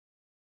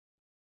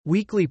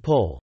Weekly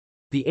poll.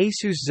 The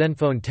Asus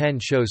Zenfone 10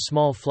 shows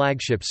small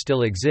flagships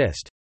still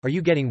exist. Are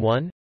you getting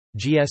one?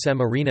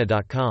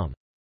 GSMarena.com.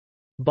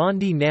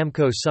 Bandai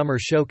Namco Summer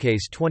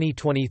Showcase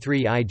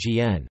 2023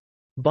 IGN.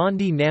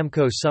 Bandai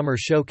Namco Summer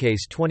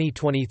Showcase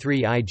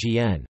 2023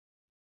 IGN.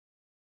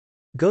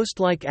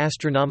 Ghost-like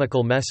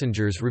astronomical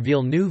messengers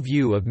reveal new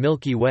view of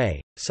Milky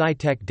Way,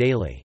 Sci-Tech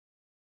Daily.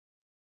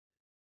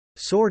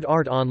 Sword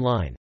Art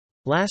Online.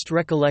 Last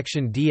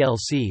Recollection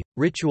DLC,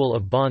 Ritual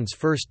of Bond's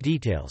first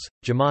details,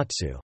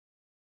 Jamatsu.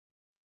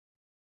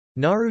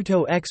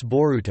 Naruto x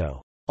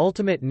Boruto.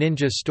 Ultimate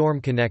Ninja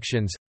Storm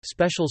Connections,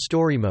 Special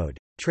Story Mode,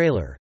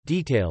 Trailer,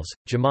 Details,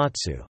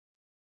 Jamatsu.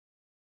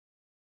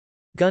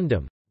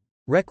 Gundam.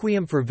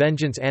 Requiem for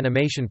Vengeance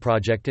animation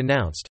project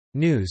announced,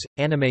 News,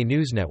 Anime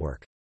News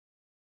Network.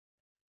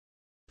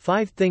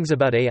 5 things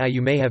about AI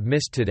you may have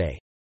missed today.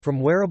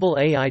 From wearable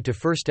AI to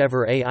first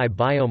ever AI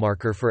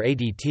biomarker for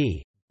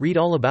ADT. Read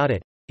all about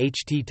it,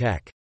 HT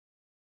Tech.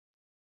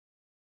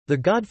 The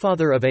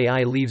godfather of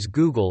AI leaves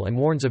Google and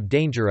warns of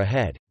danger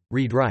ahead.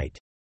 Read right.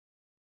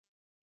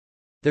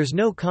 There's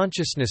no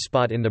consciousness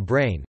spot in the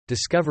brain,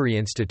 Discovery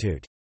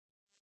Institute.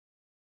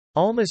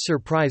 ALMA's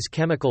surprise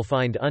chemical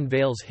find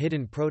unveils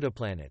hidden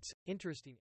protoplanets. Interesting.